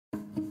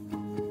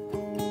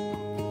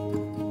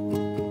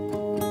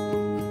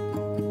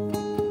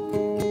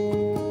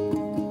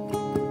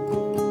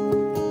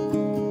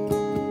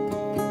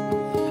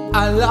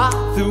I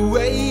like the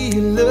way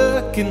you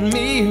look at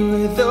me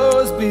with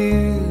those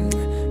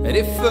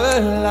beautiful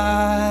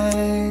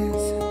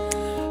eyes.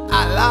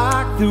 I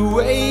like the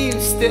way you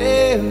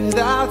stare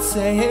without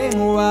saying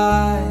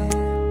why.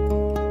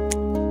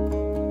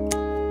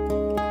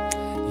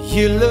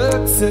 You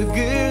look so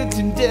good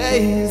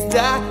today, is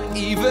that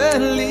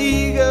even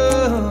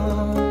legal?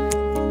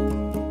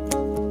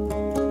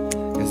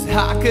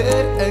 How could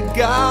a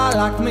guy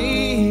like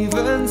me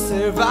even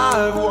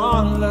survive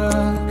one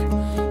look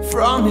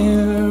from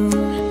you?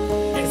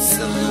 It's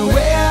in the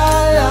way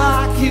I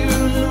like you,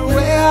 and the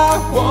way I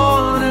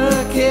wanna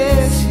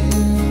kiss you.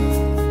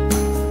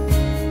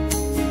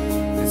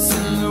 It's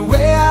in the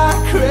way I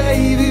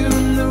crave you,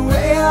 and the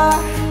way I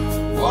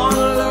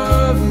wanna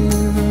love you.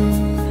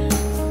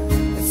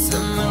 It's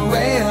in the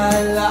way I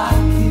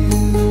like you,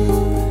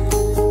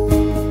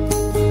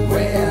 the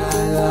way I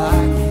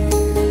like you.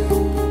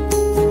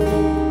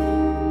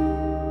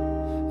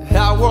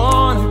 I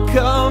wanna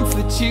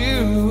comfort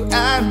you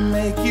and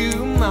make you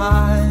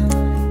mine.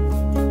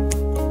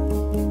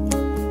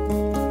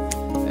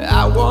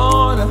 I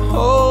wanna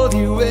hold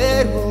you,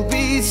 it will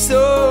be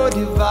so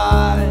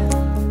divine.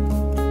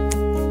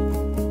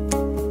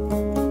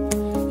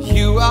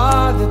 You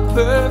are the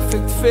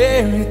perfect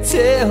fairy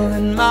tale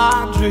in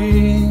my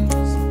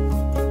dreams.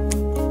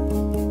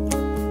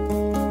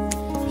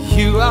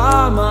 You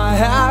are my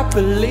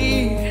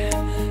happily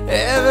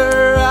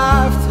ever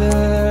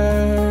after.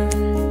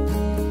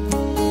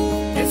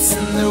 It's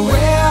in the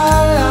way I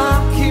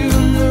like you,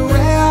 and the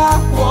way I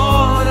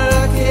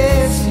wanna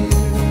kiss you.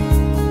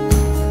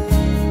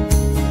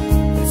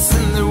 It's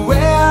in the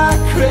way I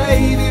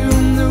crave you,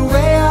 and the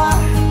way I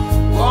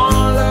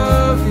wanna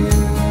love you.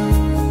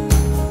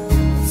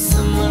 It's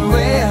in the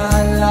way I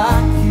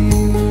like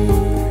you,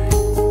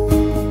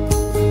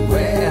 the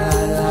way I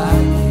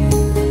like you.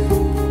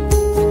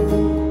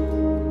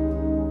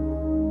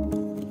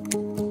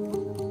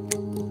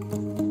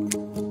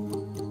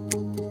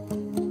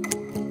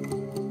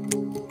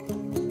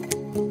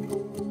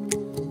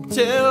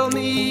 Tell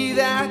me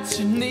that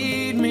you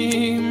need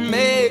me,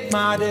 make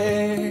my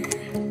day.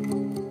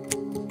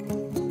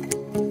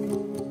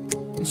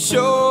 And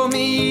show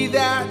me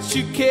that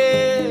you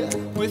care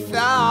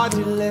without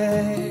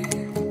delay.